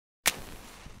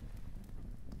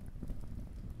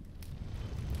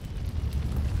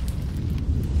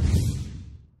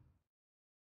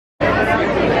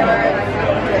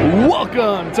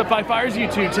Welcome to Five Fires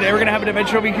YouTube. Today we're gonna have an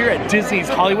adventure over here at Disney's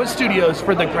Hollywood Studios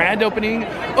for the grand opening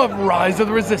of Rise of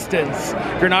the Resistance.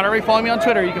 If you're not already following me on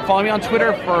Twitter, you can follow me on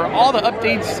Twitter for all the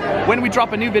updates when we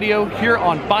drop a new video here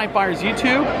on Five Fires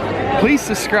YouTube. Please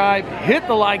subscribe, hit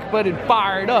the like button,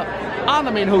 fire it up. I'm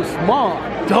the main host,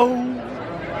 Mondo.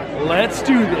 Let's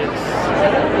do this.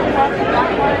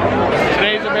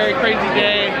 Today's a very crazy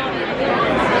day.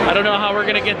 I don't know how we're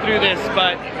gonna get through this,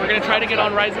 but we're gonna try to get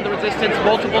on Rise of the Resistance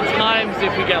multiple times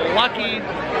if we get lucky.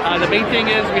 The main thing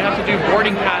is we have to do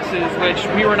boarding passes, which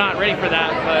we were not ready for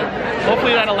that, but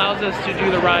hopefully that allows us to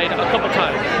do the ride a couple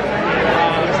times.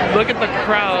 Look at the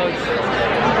crowds.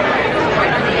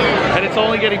 And it's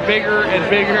only getting bigger and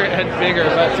bigger and bigger,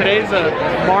 but today's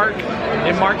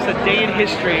it marks a day in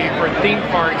history for theme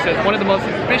parks as one of the most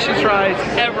ambitious rides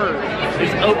ever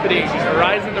is opening,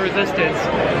 Rise of the Resistance.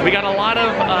 We got a lot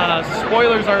of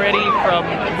spoilers already from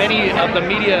many of the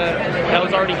media that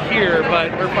was already here,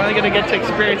 but we're finally gonna get to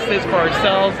experience this for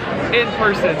ourselves in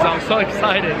person, so I'm so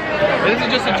excited. And this is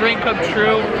just a dream come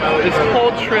true. This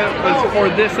whole trip was for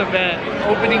this event,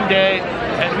 opening day,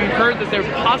 and we've heard that there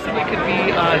possibly could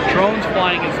be drones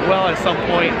flying as well at some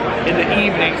point in the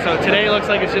evening. So today looks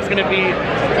like it's just gonna be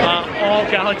all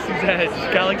Galaxy's Edge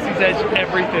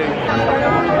everything.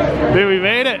 Dude, we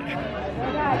made it.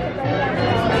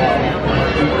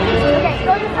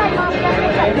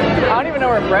 I don't even know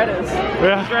where Brett is.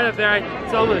 Yeah. He's right up there. I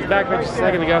saw him in his back bench a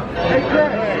second ago.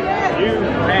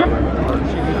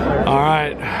 All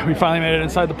right, we finally made it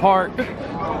inside the park.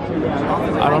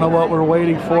 I don't know what we're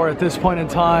waiting for at this point in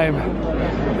time,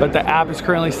 but the app is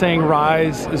currently saying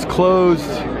Rise is closed,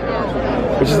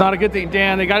 which is not a good thing.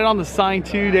 Dan, they got it on the sign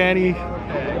too, Danny.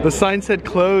 The sign said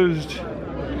closed.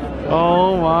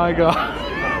 Oh my God.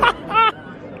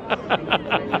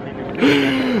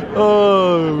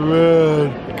 Oh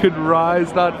man, could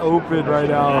Rise not open right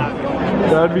now?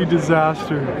 That'd be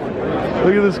disaster.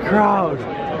 Look at this crowd.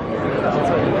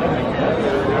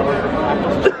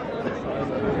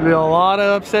 There'll be a lot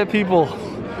of upset people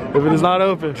if it is not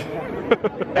open.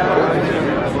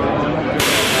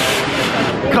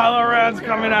 Kylo Ren's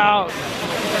coming out.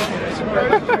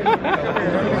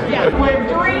 Where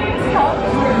dreams come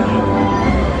true.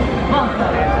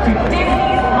 Welcome to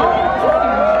Disney's Hollywood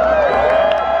Studios.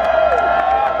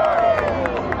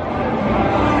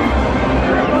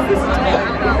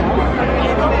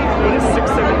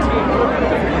 6:17.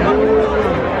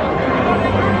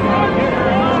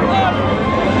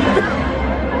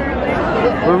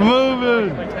 We're moving.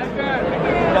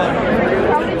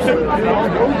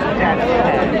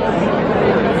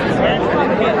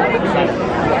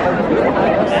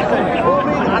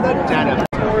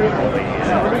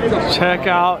 Check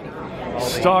out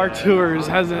Star Tours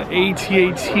has an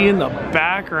AT-AT in the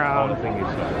background.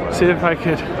 See if I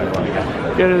could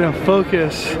get it in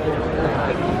focus.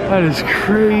 That is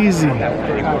crazy. We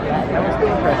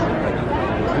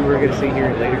were going to see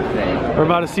here later today. We're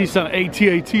about to see some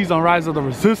AT-ATs on Rise of the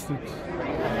Resistance.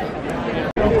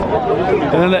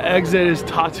 And then the exit is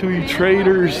Tatooine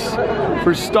Traders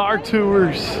for Star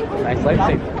Tours. Nice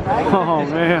lifesaver. Oh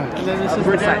man. And then this is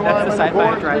that's the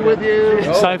sci-fi drive.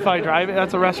 Sci-fi Drive,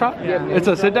 that's a restaurant? Yeah. It's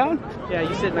a sit down? Yeah,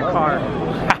 you sit in the car.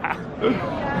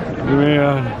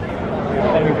 Man.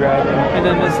 And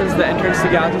then this is the entrance to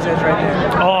Galaxy's Edge right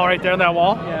here. Oh, right there on that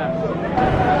wall? Yeah.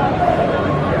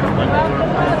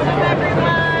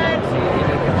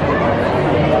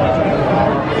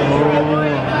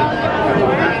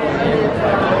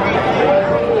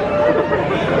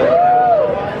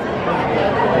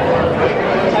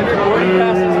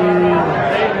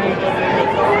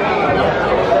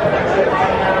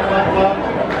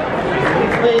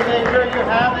 Please make sure you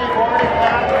have a boarding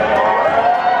pass.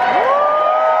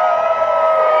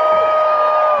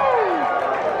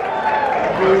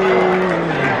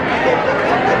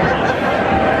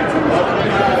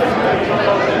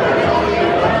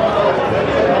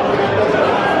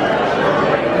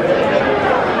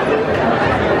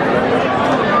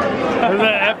 It was an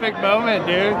epic moment,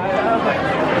 dude.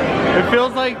 It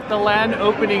feels like the land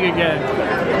opening again.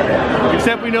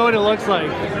 Except we know what it looks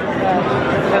like.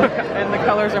 And the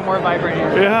colors are more vibrant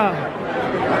here. Yeah.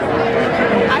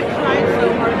 I tried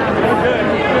so hard not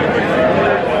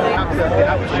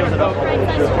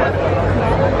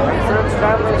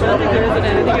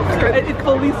It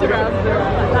fully surrounds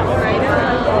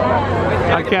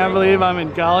I can't believe I'm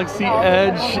in Galaxy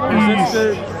Edge East.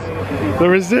 The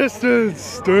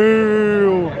Resistance,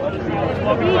 dude.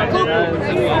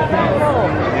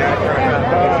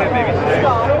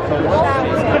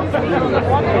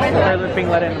 Tyler's being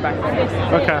let in the back.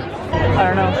 Okay. I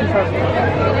don't know. She's probably...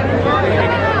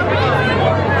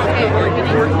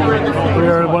 We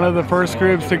are one of the first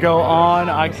groups to go on.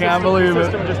 I can't believe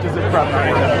it. Just as a prep.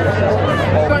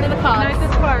 Going to the car.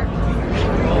 Nicest part.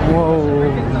 Whoa.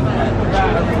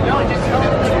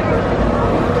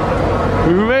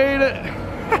 We made it.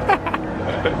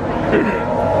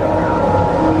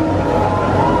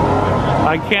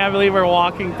 I can't believe we're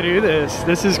walking through this.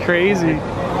 This is crazy.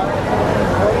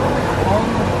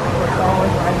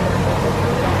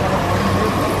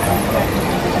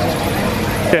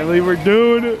 Can't believe we're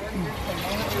doing it.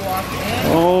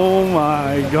 Oh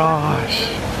my gosh.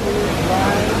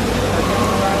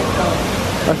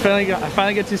 I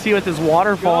finally get to see what this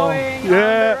waterfall.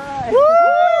 Yeah. Woo!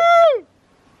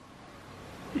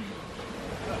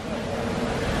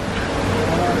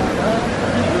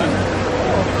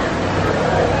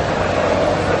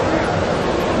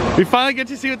 We finally get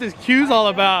to see what this queue's all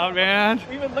about, man.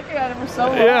 We've been looking at it for so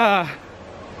long. Yeah.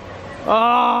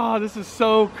 Oh, this is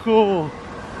so cool.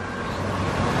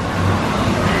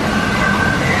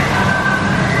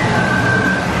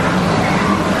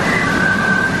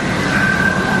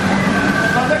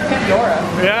 Sounds like Pandora.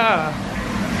 Yeah.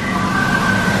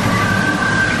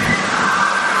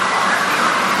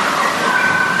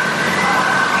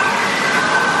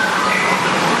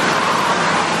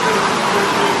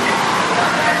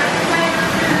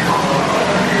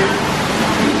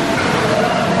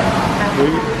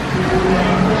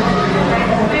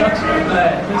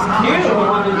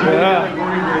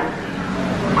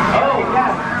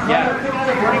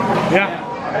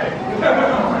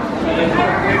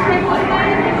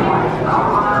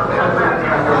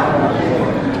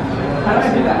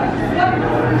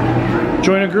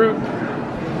 Join a group.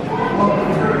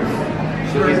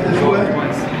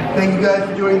 Thank you guys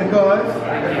for joining the cause.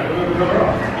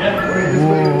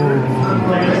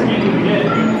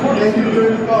 Thank you for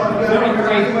joining the cause, guys.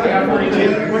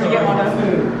 Where'd you get one of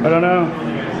food? I don't know.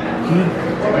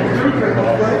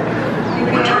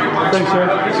 Thanks, sir.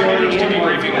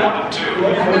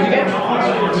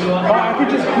 Oh, I could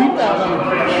just keep that one.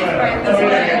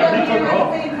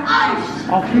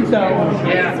 I'll keep that one.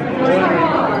 Yeah.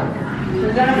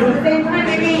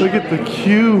 Look at the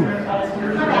queue.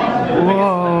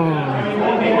 Whoa.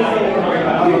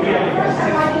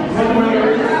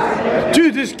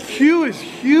 Dude, this queue is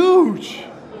huge.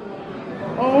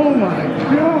 Oh my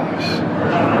gosh.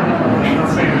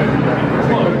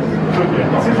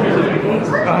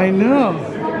 I know.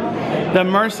 The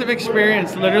immersive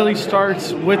experience literally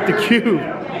starts with the queue.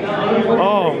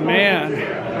 Oh man.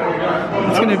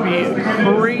 It's gonna be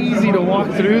crazy to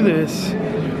walk through this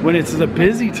when it's the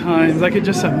busy times. I could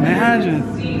just imagine.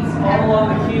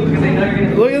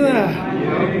 Look at that.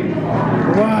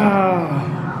 Wow.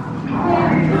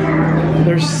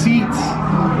 There's seats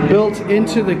built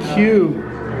into the queue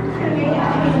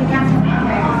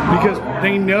because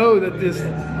they know that this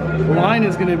line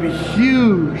is going to be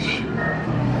huge.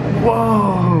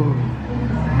 Whoa.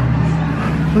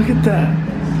 Look at that.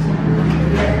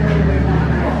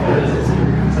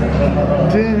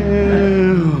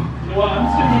 Damn.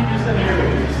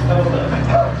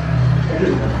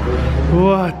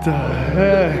 What the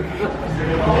heck?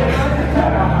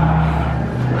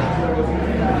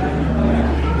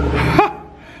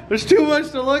 There's too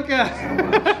much to look at.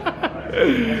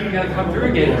 You gotta come through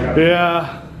again.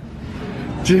 Yeah.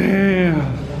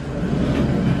 Damn.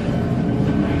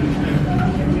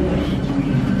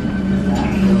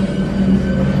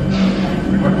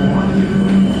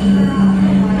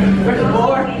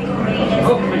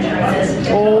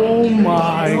 Oh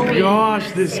my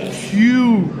gosh, this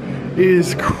queue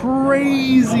is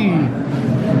crazy.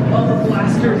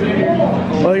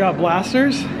 Oh, they got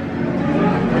blasters?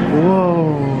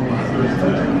 Whoa.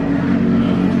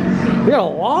 They got a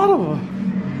lot of them.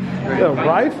 They got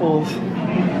rifles. A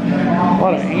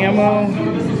lot of ammo.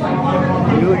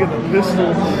 You look at the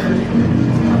pistols.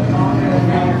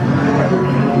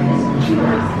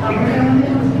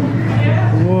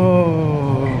 Whoa.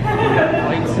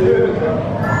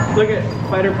 Look at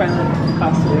fighter pilot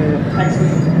costume.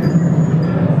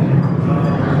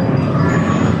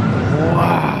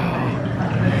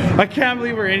 Wow. I can't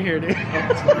believe we're in here, dude.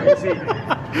 That's crazy.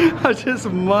 I'm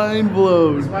just mind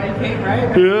blown. That's why you came,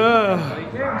 right? Yeah.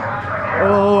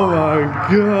 Oh my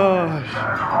gosh.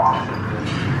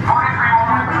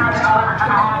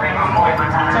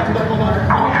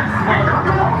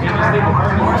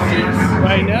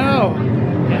 I know.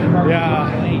 Yeah.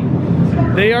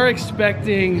 They are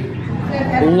expecting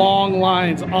long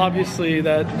lines, obviously,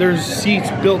 that there's seats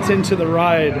built into the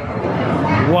ride.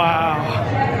 Wow.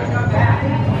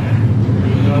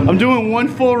 I'm doing one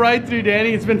full ride through,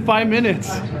 Danny. It's been 5 minutes.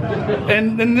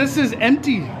 And this is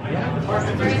empty.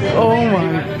 Oh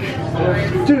my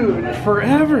Dude,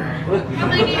 forever. How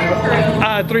many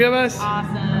are 3 of us.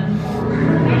 Awesome.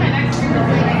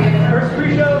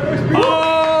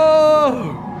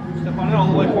 Oh! Step on it all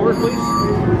the way forward, please.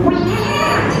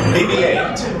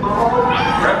 BB-8.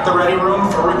 Prep the ready room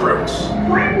for recruits.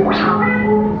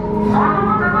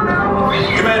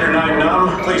 Commander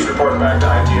 9-Num, please report back to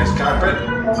ITS cockpit.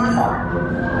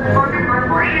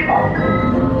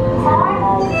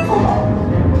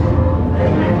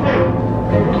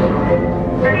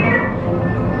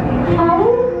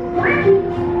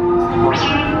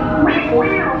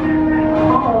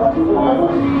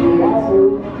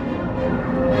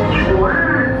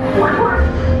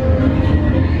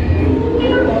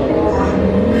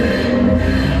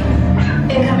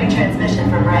 Incoming transmission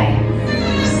from Rey.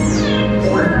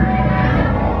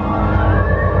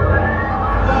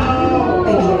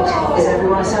 BB-8, is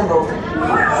everyone assembled?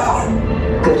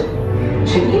 Good.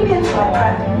 Shouldn't you be in flight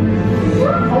prep?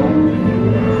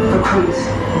 Recruits,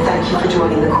 thank you for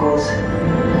joining the cause.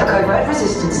 A covert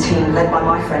resistance team led by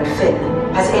my friend Finn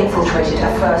has infiltrated a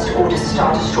First Order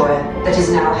Star Destroyer that is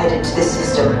now headed to this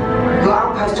system. Your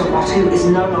outpost on Batu is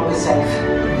no longer safe.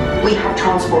 We have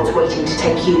transports waiting to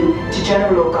take you to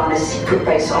General Organa's secret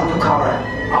base on Pucara.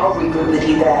 I'll regroup with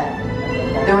you there.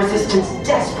 The Resistance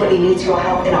desperately needs your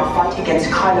help in our fight against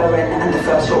Kylo Ren and the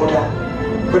First Order.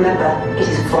 Remember, it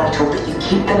is vital that you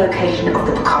keep the location of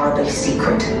the Pucara base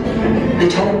secret.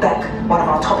 Lieutenant Beck, one of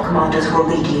our top commanders, will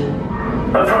lead you.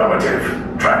 Affirmative.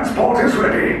 Transport is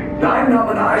ready. 9-Num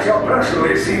and I shall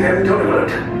personally see them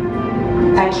delivered.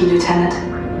 Thank you, Lieutenant.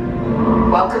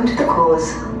 Welcome to the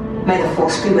cause. May the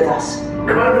Force be with us.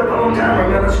 Commander Walt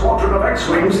and a squadron of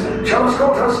X-Wings shall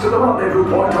escort us to the rendezvous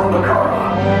point on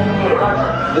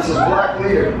Pucara. This is Black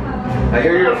Leader. I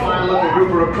hear you're a fine-looking group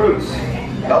of recruits.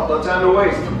 Well, no time to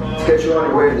waste. Let's get you on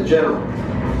your way to the General.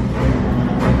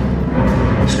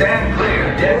 Stand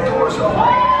clear. Dead doors open.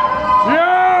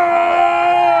 Yeah!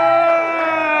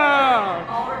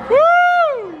 Woo!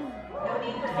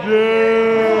 Yeah!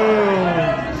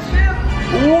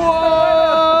 Whoa!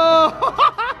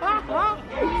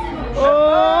 Oh!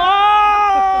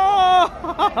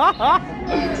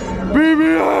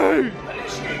 BB-8!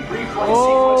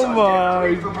 Oh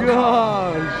my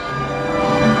gosh!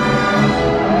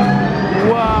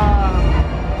 Wow!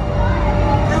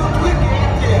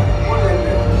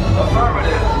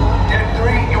 Affirmative. Dead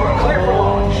 3, you are clear for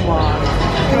launch. Oh my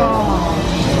god!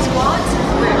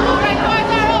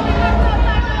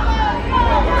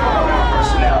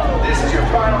 Personnel, this is your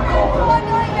final call.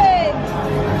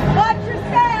 Watch your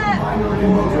step!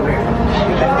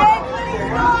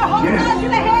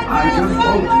 I just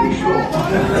want to be sure.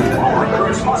 All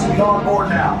recruits must be on board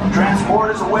now.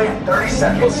 Transport is away in 30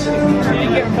 seconds. You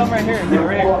can get come right here. Right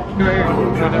here. Go right here.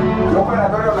 Open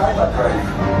that hyperdrive.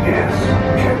 Yes.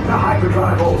 Check the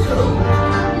hyperdrive also.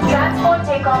 Transport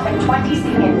takeoff in 20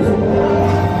 seconds.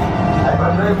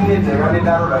 Hyperdrive is running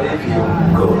down right here.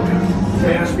 Good.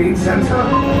 Airspeed sensor.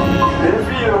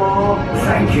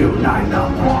 Thank you,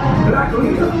 9-Num. Black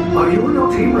Leader, are you and your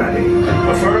team ready?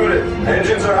 Affirmative.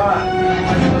 Engines are hot.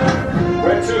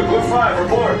 Red 2, Blue 5,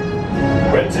 report.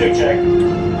 Red 2, check.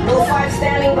 Blue 5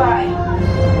 standing by.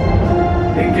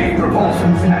 Engage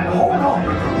repulsors and hold on,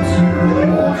 recruits.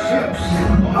 More ships.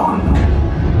 On.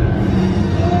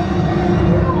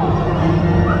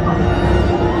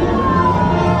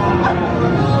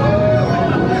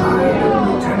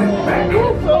 Lieutenant Beck.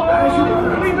 As you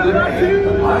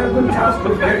heard, I have been tasked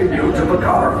with getting you to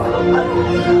Pucara.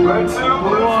 Red 2,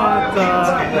 Blue 5, What the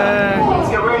heck? Let's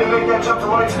get ready to make that jump to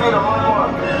light speed on my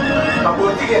mark.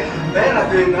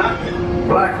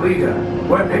 Black Leader,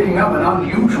 we're picking up an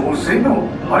unusual signal.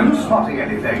 Are you spotting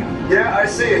anything? Yeah, I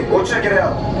see it. We'll check it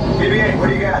out. BB-8, what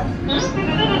do you got?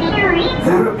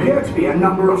 There appear to be a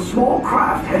number of small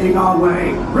craft heading our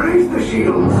way. Raise the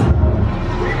shields.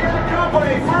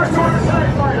 Company, First Order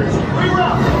TIE fighters.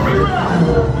 Reroute!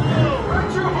 Red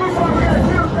 2, Blue 5, we got a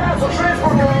clear path so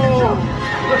transport can jump.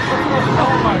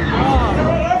 Oh my god!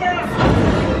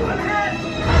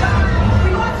 We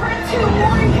got Red 2,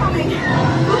 more incoming!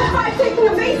 Blue 5 taking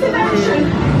evasive action!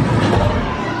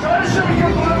 Try to show me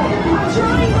your blue. I'm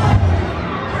trying!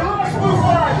 We lost Blue 5.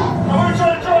 I'm gonna try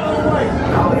to draw them away.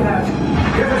 Copy that.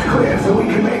 Get us clear so we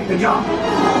can make the jump. Be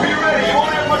ready, you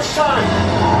won't have much time.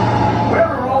 Where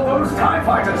are all those TIE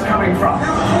fighters coming from?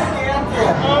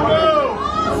 Oh no!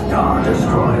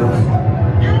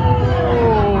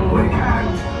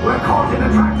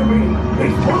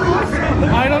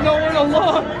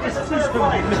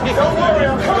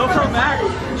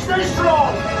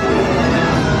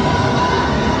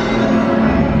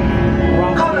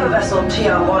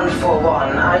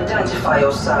 TR-141, identify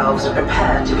yourselves and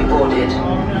prepare to be boarded.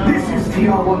 This is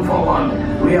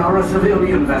TR-141. We are a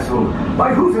civilian vessel.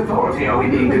 By whose authority are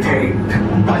we being detained?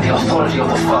 By the authority of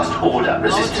the First Order,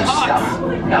 Resistance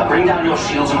scum. Now bring down your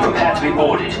shields and prepare to be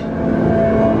boarded.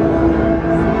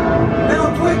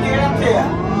 Little twig, get up here.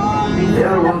 They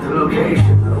are on the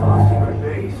location of our secret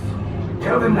base.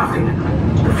 Tell them nothing.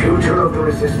 The future of the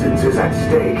Resistance is at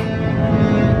stake.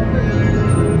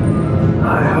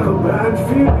 I have a bad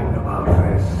feeling about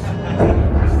this.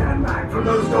 Stand back from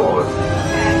those doors.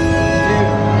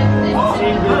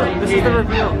 This is the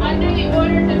reveal. Under the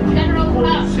orders of General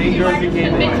Huff, you are to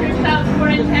submit yourself for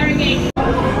interrogation.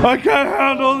 I can't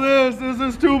handle this. This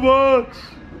is too much.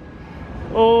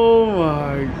 Oh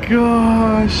my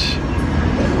gosh.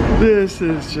 This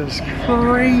is just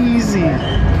crazy.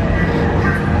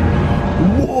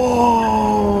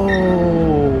 Whoa.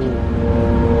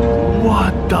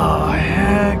 What the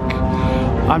heck?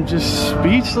 I'm just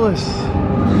speechless.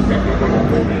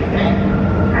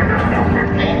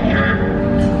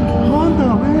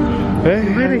 Honda, man. Hey,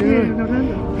 how you doing?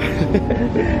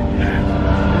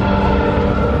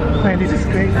 Man, this is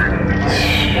crazy.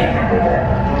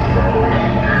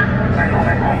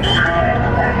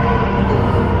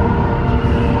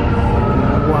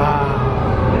 Wow.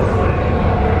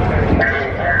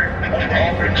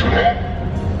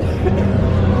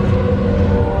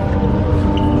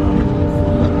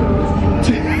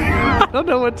 I don't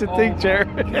know what to think,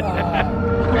 Jared.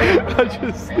 I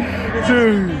just,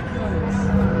 dude.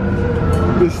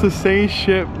 It's the same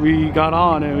ship we got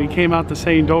on and we came out the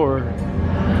same door.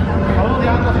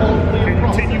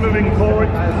 Continue moving forward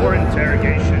for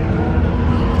interrogation.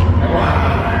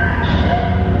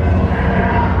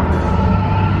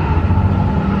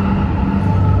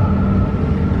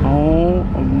 Oh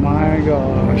my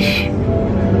gosh.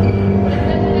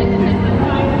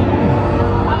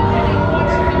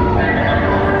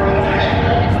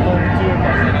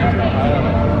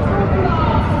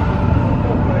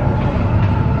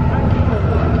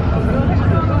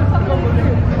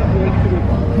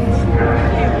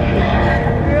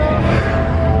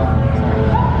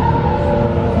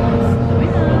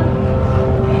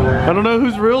 I don't know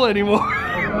who's real anymore.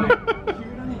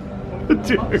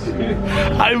 Dude,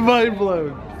 I'm mind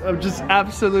blown. I'm just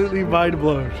absolutely mind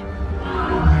blown.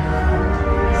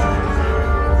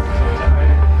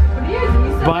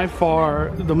 By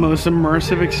far the most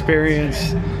immersive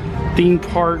experience theme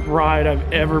park ride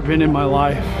I've ever been in my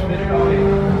life.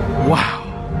 Wow.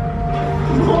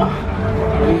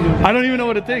 I don't even know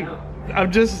what to think.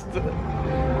 I'm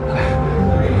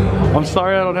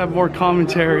sorry I don't have more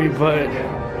commentary, but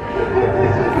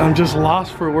I'm just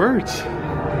lost for words.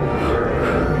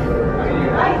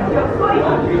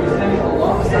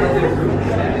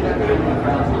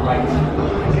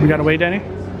 We gotta wait, Danny?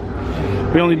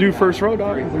 We only do first row,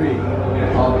 dog.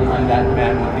 All behind that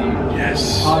man with the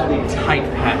yes. oddly tight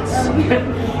hats. How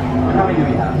many do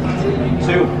we have?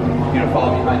 2. You're gonna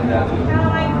follow behind that.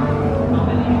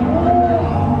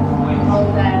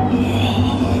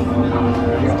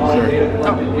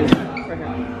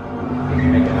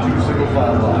 Make it 2 single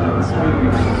file lines.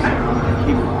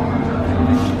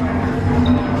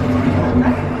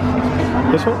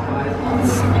 This one?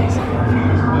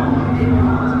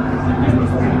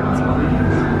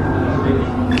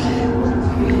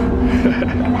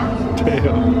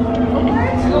 Damn.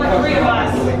 Three of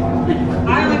us. I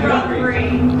only brought 3.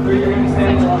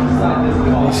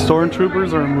 The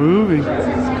stormtroopers are moving.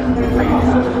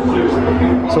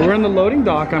 So we're in the loading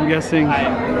dock, I'm guessing.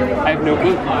 I have no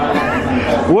clue.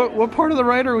 What part of the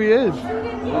ride are we in?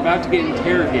 We're about to get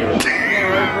interrogated.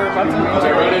 We're about to be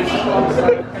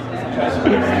interrogated.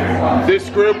 This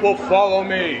group will follow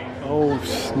me. Oh,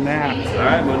 snap.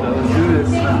 Alright, well, let's do this.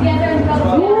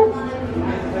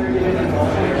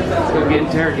 Let's go get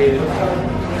interrogated.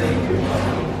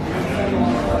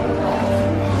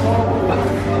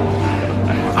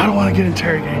 I don't want to get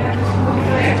interrogated.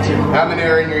 How many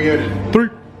are in your unit? 3.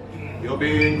 You'll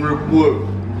be in group blue.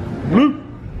 Blue.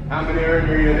 How many are in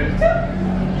your unit?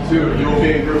 2. You'll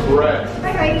be in group red.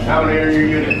 How many are in your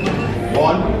unit?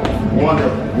 1.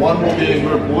 Wonderful. 1 will be in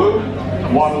group blue.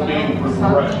 1 will be in group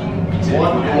red. 1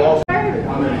 will also. How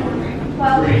many?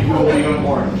 3 will be in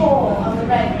orange.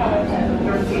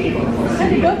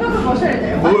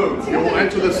 Blue, you will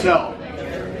enter the cell.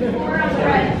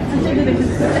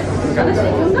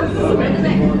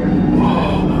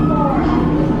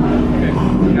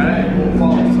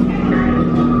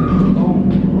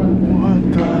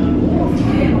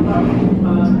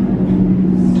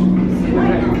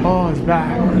 Oh, it's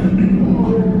back.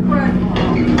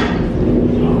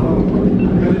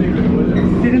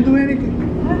 Didn't do anything.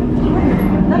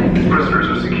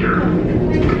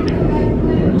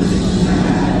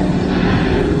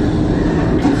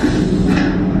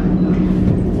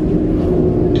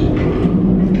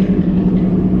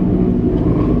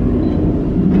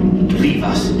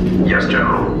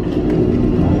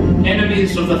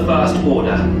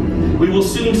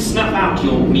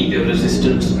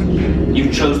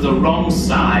 wrong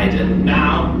side, and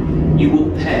now you will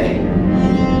pay.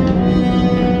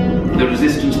 The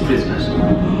Resistance prisoners.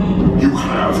 You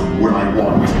have what I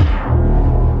want.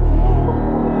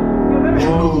 You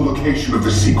know the location of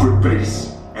the secret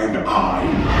base, and I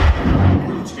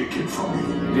will take it from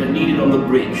you. They're needed on the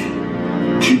bridge.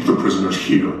 Keep the prisoners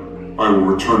here. I will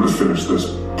return to finish this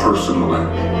personally.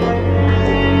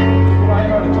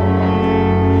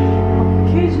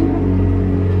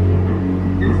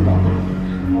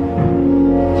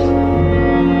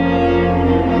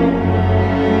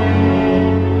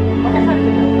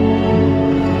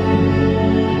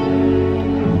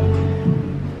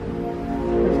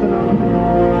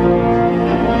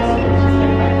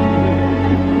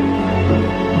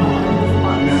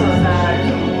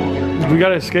 We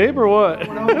gotta escape or what?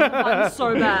 I'm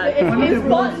so bad. It's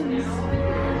buttons.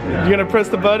 You gonna press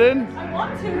the button? I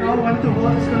want to.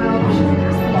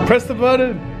 Press the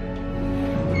button.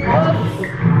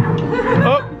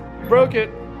 Oh, broke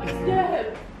it.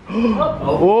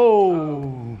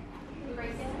 Whoa.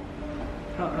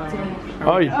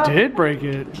 Oh, you did break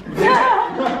it.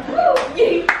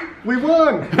 We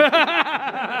won!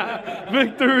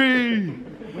 Victory!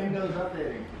 Windows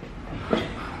updating.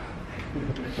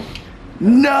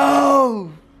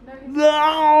 No!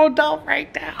 No, don't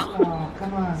break down. Oh,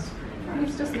 come on.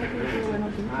 It's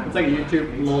like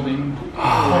YouTube loading.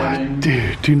 Oh,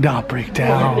 dude, do not break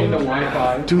down. The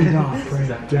Wi-Fi. Do not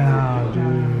break down,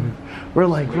 dude. We're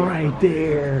like right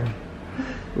there.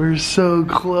 We're so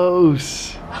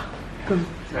close.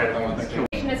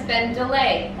 Has been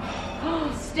delayed.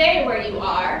 Stay where you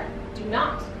are. Do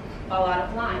not fall out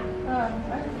of line.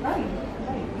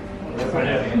 There's a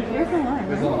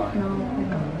line.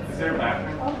 Is there a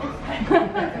bathroom?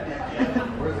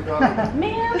 Where's it going?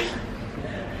 Man.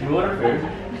 You want our food?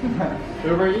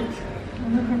 Uber Eats?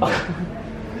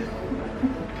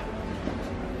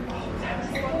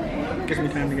 Gives me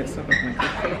time to get stuff up my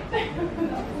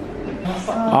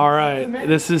car. All right,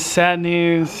 this is sad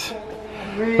news,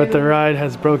 but the ride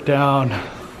has broke down.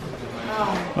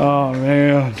 Oh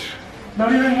man.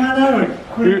 Not even had out.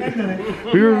 We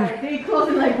were They close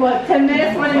in like what, 10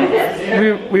 minutes, 20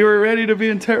 minutes? we were ready to be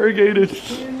interrogated.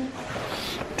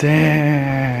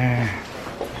 Dang.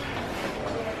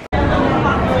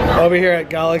 Over here at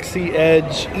Galaxy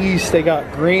Edge East, they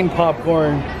got green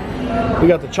popcorn. We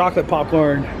got the chocolate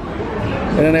popcorn.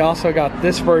 And then they also got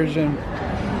this version.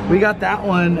 We got that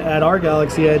one at our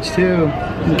Galaxy Edge too,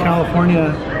 in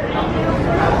California.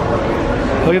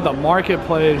 Look at the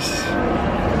marketplace.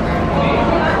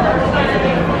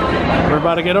 We're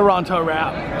about to get a Ronto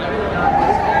wrap.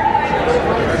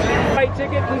 White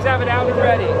ticket, please have it out and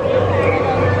ready.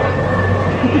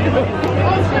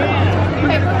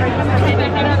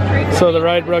 So the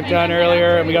ride broke down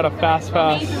earlier and we got a fast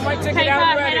pass. White ticket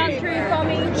out and ready.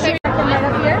 Thank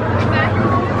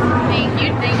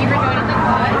you for joining the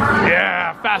class.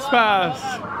 Yeah, fast pass.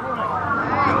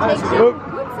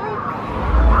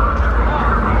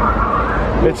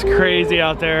 It's crazy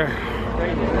out there.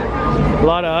 A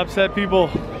lot of upset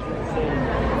people,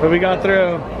 but we got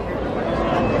through.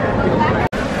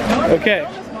 Okay,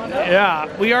 yeah,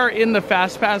 we are in the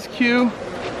fast pass queue.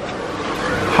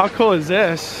 How cool is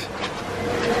this?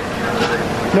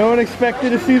 No one expected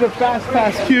to see the fast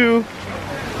pass queue.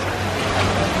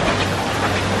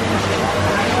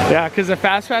 Yeah, because the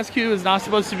fast pass queue is not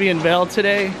supposed to be unveiled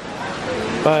today,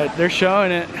 but they're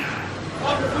showing it.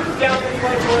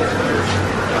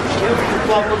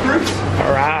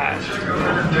 All right.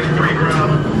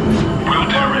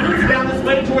 Down this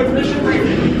lane towards mission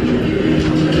briefing.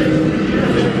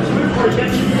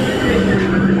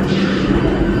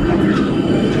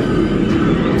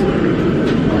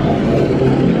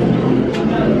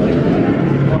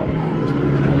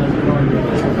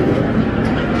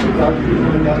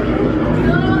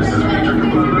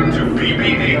 To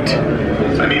BB-8.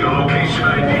 I need a location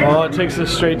ID. Oh, it takes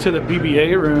us straight to the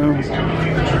BB-8 room.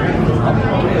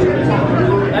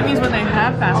 That means when they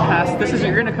have fast pass,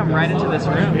 you're gonna come right into this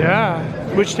room. Yeah,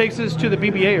 which takes us to the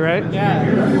BB-8, right?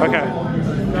 Yeah. Okay.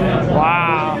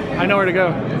 Wow, I know where to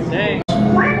go. Dang.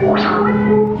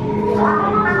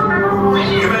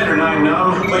 Commander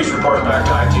 9-9, please report back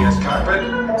to ITS cockpit.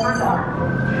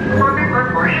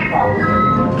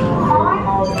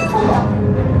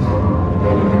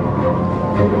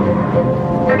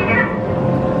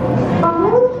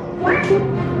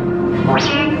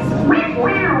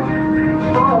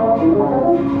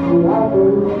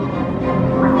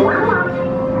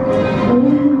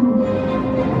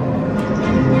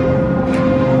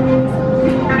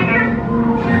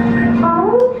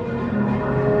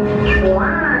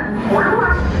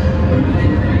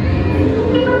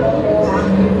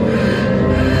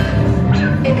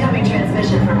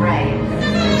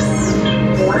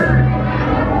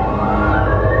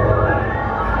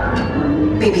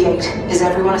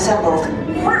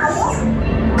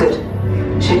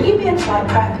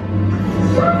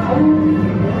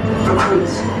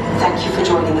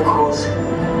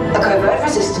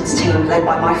 Resistance team led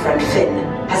by my friend Finn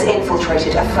has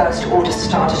infiltrated a First Order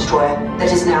Star Destroyer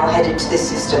that is now headed to this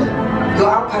system.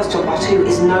 Your outpost on Batuu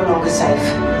is no longer safe.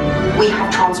 We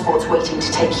have transports waiting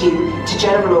to take you to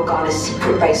General Organa's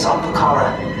secret base on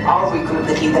Pucara. I'll regroup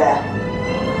with you there.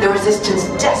 The Resistance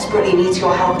desperately needs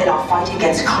your help in our fight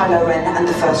against Kylo Ren and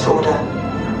the First Order.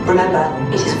 Remember,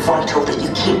 it is vital that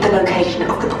you keep the location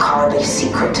of the Pucara base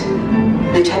secret.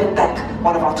 Lieutenant Beck,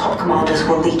 one of our top commanders,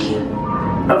 will lead you.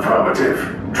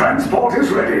 Affirmative. Transport is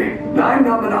ready.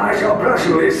 Nine-Num and I shall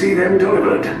personally see them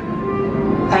delivered.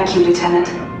 Thank you, Lieutenant.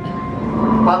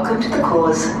 Welcome to the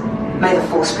cause. May the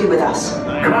Force be with us.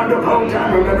 Commander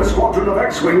Poltan and a squadron of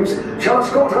X-Wings shall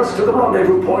escort us to the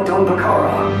rendezvous point on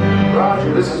Pucara.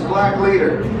 Roger, this is Black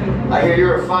Leader. I hear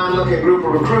you're a fine-looking group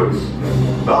of recruits.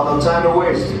 Well, no time to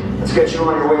waste. Let's get you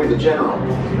on your way to the General.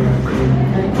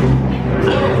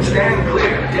 Stand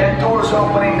clear. Dead doors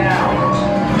opening now.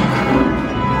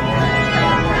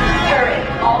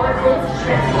 Hurry, all recruits to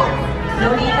transport. No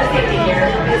need for safety here.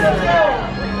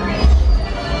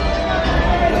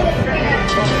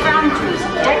 Ground crews,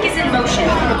 deck is in motion.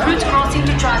 Recruits crossing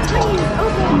to transport.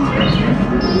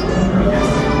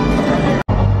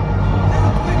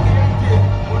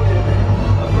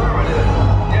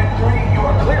 Deck 3, you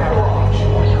are clear for launch.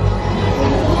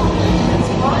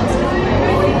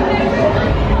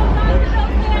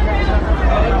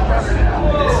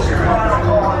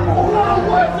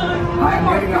 I'm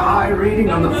getting a high reading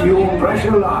on the fuel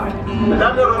pressure line.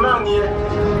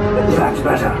 That's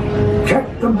better. Check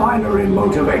the binary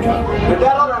motivator.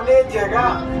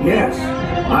 Yes,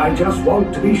 I just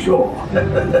want to be sure.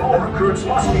 All recruits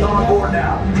must be on board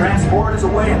now. Transport is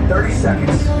away in 30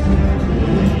 seconds.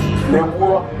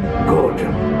 Good.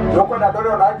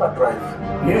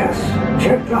 Yes,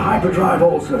 check the hyperdrive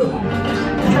also.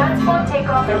 Transport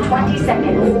takeoff in 20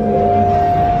 seconds.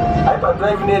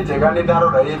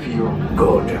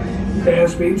 Good.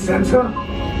 Airspeed sensor?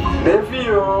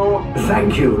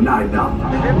 Thank you, Nine-Num.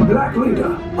 Black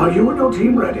Leader, are you and your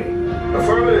team ready?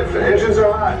 Affirmative. The engines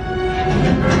are hot.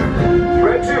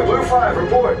 Red 2, Blue 5,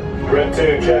 report. Red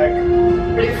 2, check.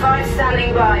 Blue 5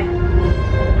 standing by.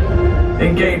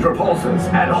 Engage repulsors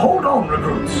and hold on,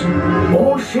 recruits.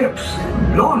 More ships.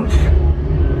 Launch.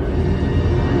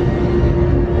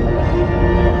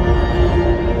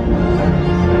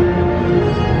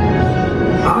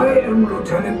 I am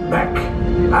Lieutenant Beck.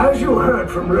 As you heard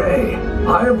from Rey,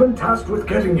 I have been tasked with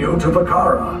getting you to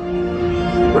Pucara.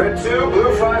 Red 2,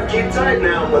 Blue 5, keep tight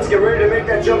now. Let's get ready to make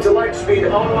that jump to light speed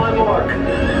on my mark.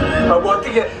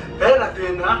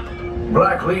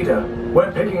 Black Leader,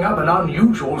 we're picking up an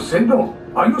unusual signal.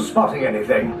 Are you spotting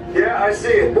anything? Yeah, I see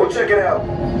it. We'll check it out.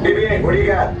 BB-8, what do you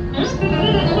got?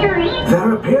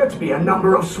 There appear to be a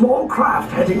number of small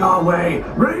craft heading our way.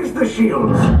 Raise the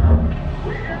shields.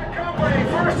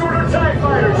 First Order TIE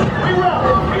fighters! Reroute!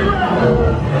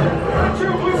 Reroute! Red 2,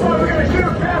 Blue 5, we're gonna clear a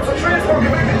path so transport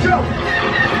can make the jump!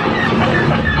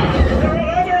 They're all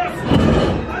over us!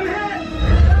 I'm hit!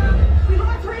 We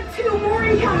lost Red 2, more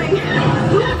incoming!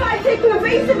 Blue 5 taking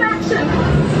evasive action!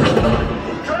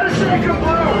 Try to shake him,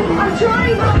 Blue! I'm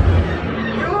trying!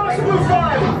 We lost Blue 5!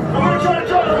 I'm gonna try to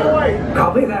draw them away!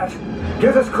 Copy that.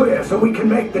 Get us clear so we can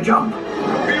make the jump.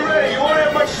 Be ready, you won't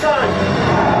have much time!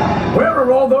 Where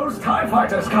are all those TIE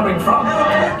fighters coming from?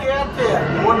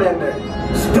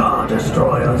 Star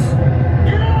Destroyers.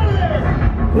 Get out of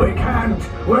there! We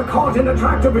can't. We're caught in a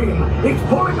tractor beam. It's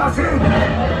pulling us in.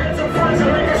 Get some friends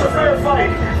and make us a fair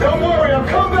fight! Don't worry, I'll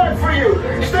come back for you!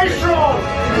 Stay strong!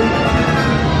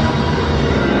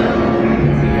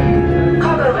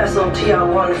 Cargo vessel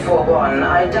TR-141,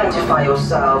 identify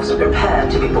yourselves and prepare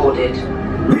to be boarded.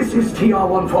 This is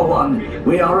TR-141.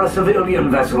 We are a civilian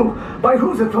vessel. By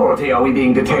whose authority are we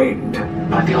being detained?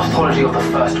 By the authority of the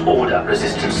First Order,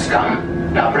 Resistance scum.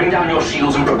 Now bring down your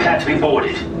shields and prepare to be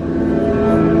boarded.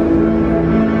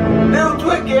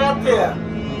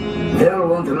 They'll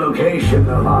want the location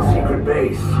of our secret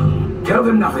base. Tell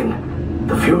them nothing.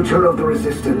 The future of the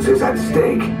Resistance is at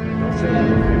stake.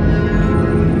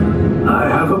 I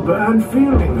have a bad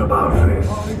feeling about this.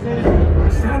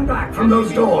 Stand back from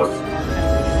those doors.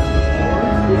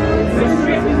 This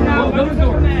ship is now under the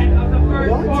command of the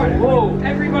First Order. Whoa!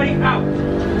 Everybody out!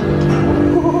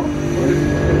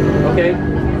 Okay.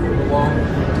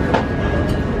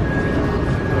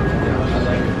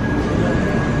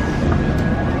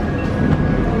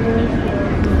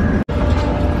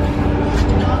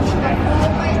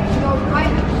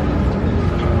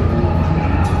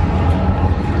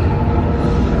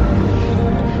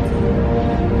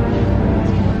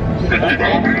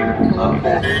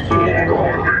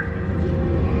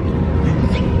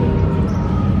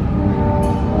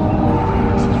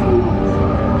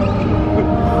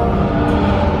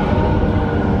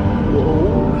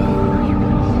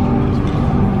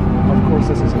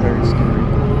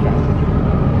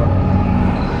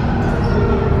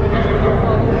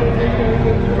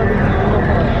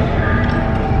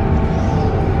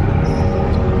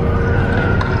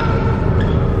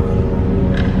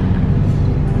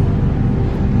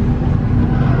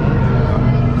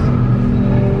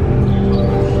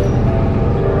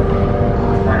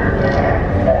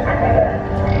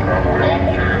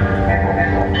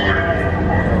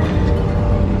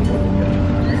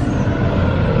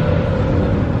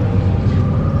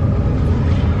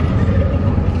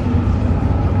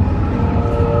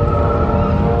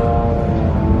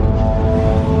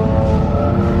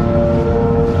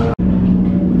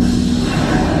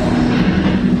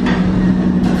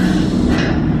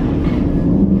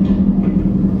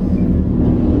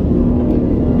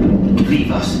 leave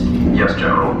us? Yes,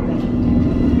 General.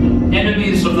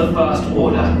 Enemies of the First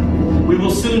Order, we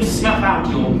will soon snuff out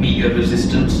your meager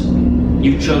resistance.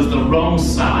 You chose the wrong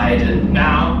side, and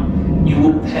now you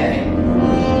will pay.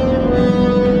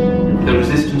 The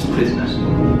Resistance prisoners.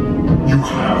 You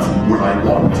have what I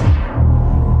want.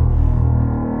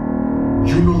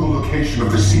 You know the location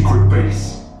of the secret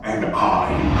base, and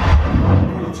I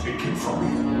will take it from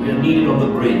you. We are needed on the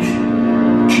bridge.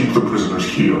 Keep the prisoners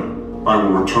here. I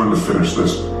will return to finish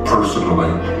this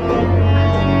personally.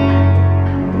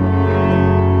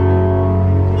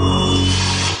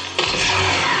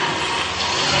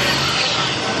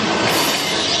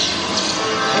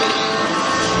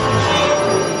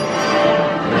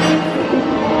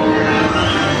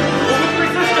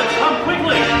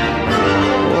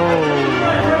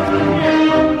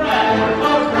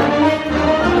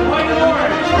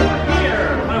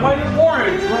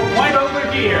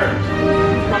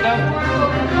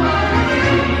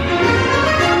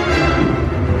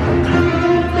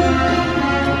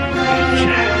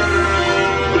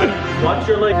 Watch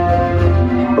your leg.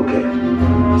 Okay.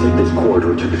 Take this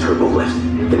corridor to the turbo lift.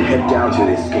 Then head down to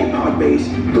the escape pod base.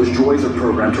 Those droids are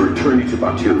programmed to return you to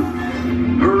Batu.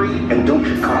 Hurry and don't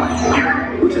get caught.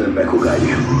 Lieutenant Beck will guide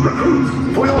you. Recruits,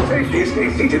 for your safety,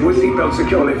 stay seated with seatbelts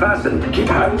securely fastened. Keep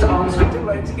hands, arms, feet, and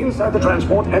legs inside the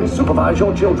transport and supervise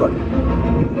your children.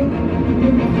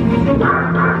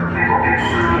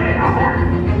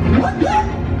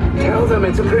 Tell them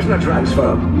it's a prisoner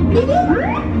transfer.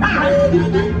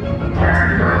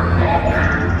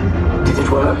 Did it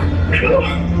work?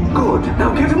 Good.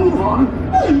 Now get a move on.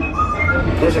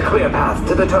 There's a clear path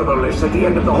to the turbo lifts at the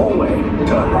end of the hallway.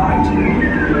 Turn right.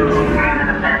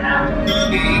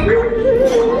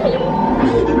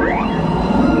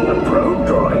 A probe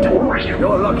droid.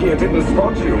 You're lucky it didn't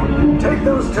spot you. Take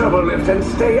those turbo lifts and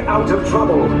stay out of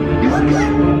trouble.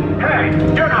 Hey,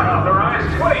 you're not authorized.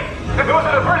 Wait, those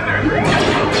are the prisoners.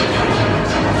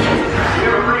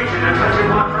 You're a breach and that's what we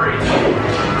want free.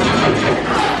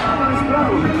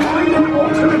 Find an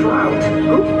alternate route.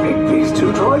 Who picked these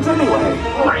two droids anyway?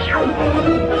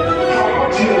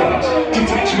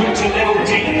 Detachment to level D.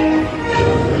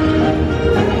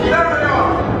 There we go!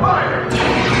 Fire!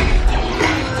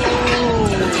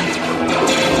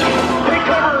 Take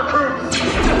cover, recruits!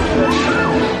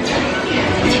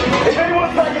 If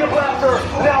anyone's packing a blaster,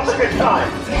 now's a good time.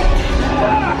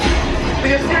 The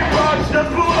escape pods just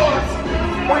blew us!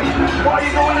 Wait, why are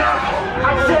you going up? I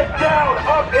said down,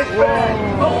 up is bad!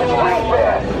 Up is real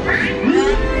bad!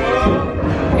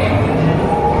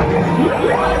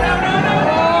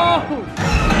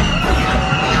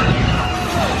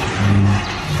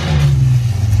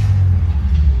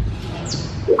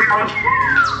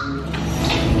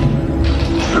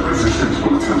 The Resistance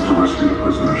will attempt to rescue the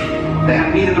prisoners. They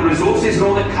have neither the resources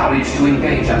nor the courage to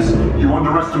engage us. You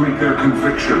underestimate their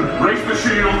conviction. Raise the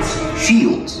shields!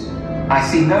 Shields? I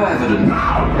see no evidence.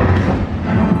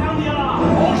 Down the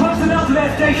alarm! All personnel to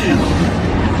their stations!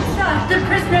 Sir, the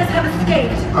prisoners have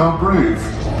escaped. How brave,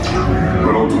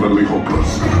 but ultimately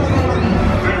hopeless.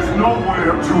 There's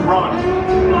nowhere to run.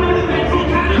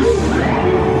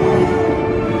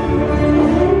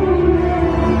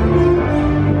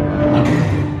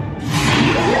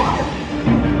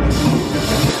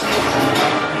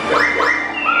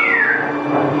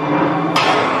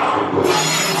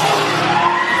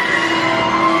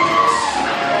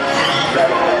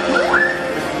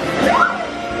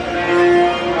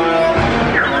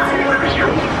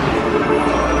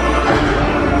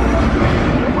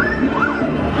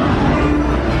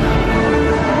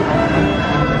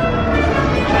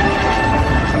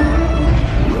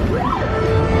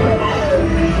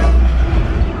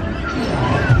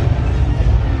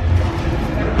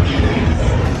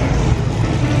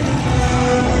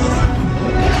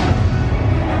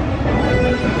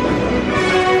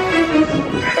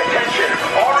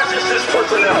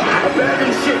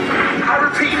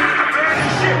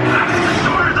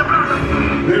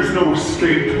 There's no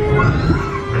escape.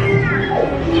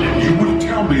 You will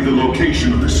tell me the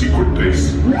location of the secret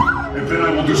base, and then I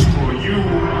will destroy you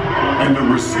and the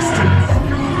Resistance.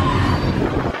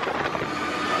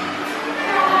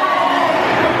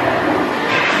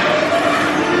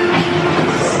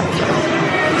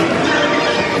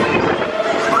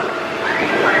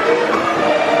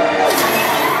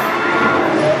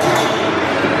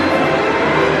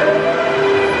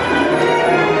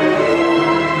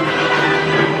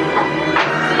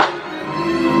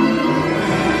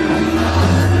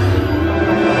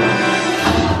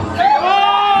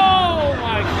 Oh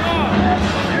my God!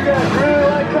 You guys really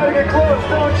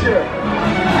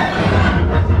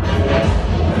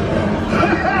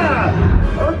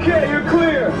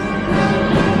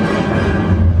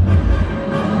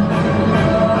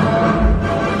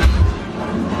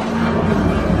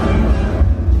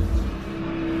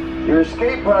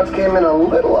came in a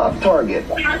little off target.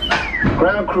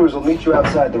 Ground crews will meet you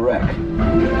outside the wreck.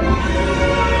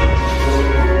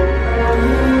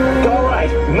 All right,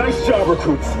 nice job,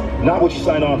 recruits. Not what you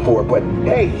signed on for, but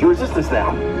hey, you're resistance now.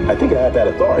 I think I have that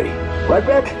authority. Right,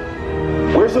 Beck?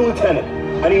 Where's the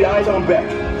lieutenant? I need eyes on Beck.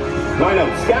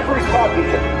 9-0, Scaffery's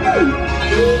cognizant.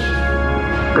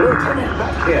 Lieutenant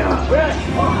back here. Beck!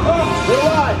 You're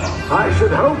alive! I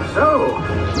should hope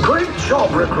so. Great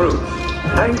job, recruits.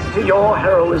 Thanks to your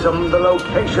heroism, the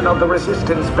location of the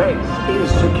resistance base is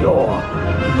secure.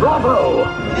 Bravo!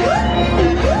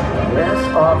 Yes,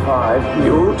 R5,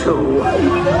 you too.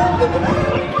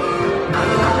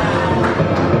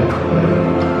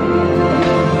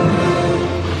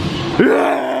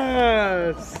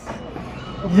 Yes!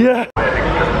 Yeah!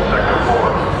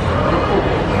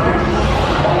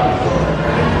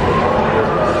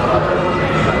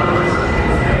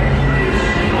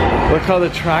 Look how the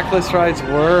trackless rides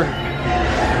work.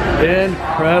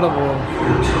 Incredible.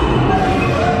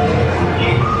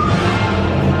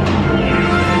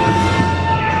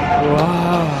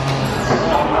 Wow.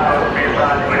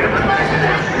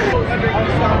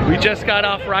 We just got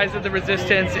off Rise of the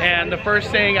Resistance, and the first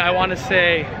thing I want to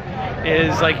say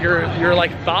is like you're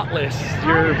like thoughtless.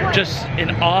 You're just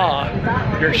in awe.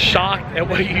 You're shocked at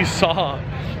what you saw.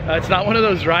 It's not one of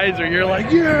those rides where you're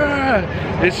like,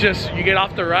 yeah. It's just, you get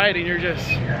off the ride and you're just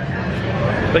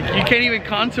like, you can't even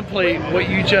contemplate what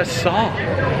you just saw.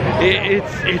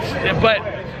 But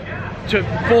to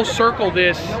full circle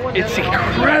this, it's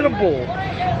incredible.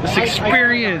 This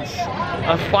experience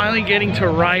of finally getting to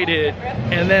ride it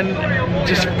and then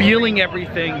just feeling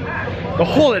everything, the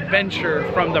whole adventure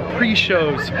from the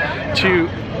pre-shows to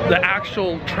the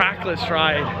actual trackless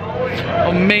ride.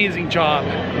 Amazing job,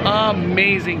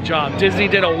 amazing job. Disney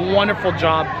did a wonderful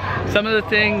job. Some of the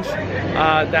things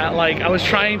that like I was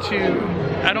trying to,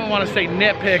 I don't want to say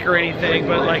nitpick or anything,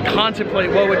 but like contemplate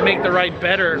what would make the ride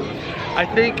better. I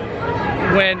think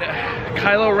when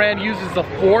Kylo Ren uses the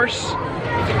Force,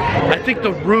 I think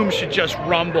the room should just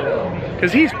rumble,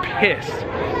 because he's pissed.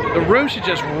 The room should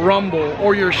just rumble,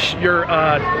 or your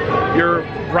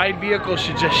ride vehicle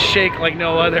should just shake like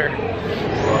no other.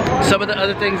 Some of the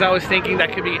other things I was thinking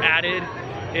that could be added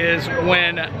is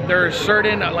when there are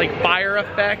certain like fire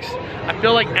effects, I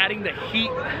feel like adding the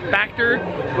heat factor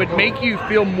would make you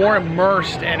feel more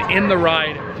immersed and in the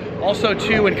ride. Also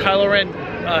too, when Kylo Ren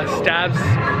stabs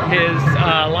his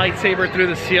lightsaber through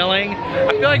the ceiling,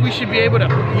 I feel like we should be able to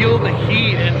feel the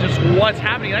heat and just what's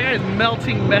happening. That guy is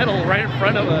melting metal right in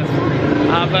front of us.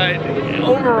 But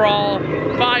overall,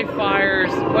 5 fires,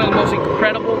 one of the most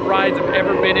incredible rides I've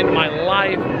ever been in my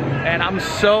life. And I'm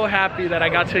so happy that I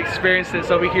got to experience this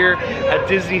over here at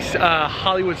Disney's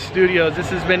Hollywood Studios.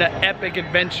 This has been an epic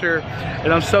adventure,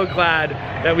 and I'm so glad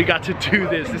that we got to do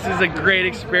this. This is a great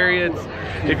experience.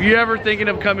 If you're ever thinking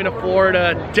of coming to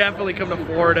Florida, definitely come to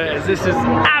Florida, as this is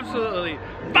absolutely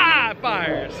 5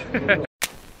 fires.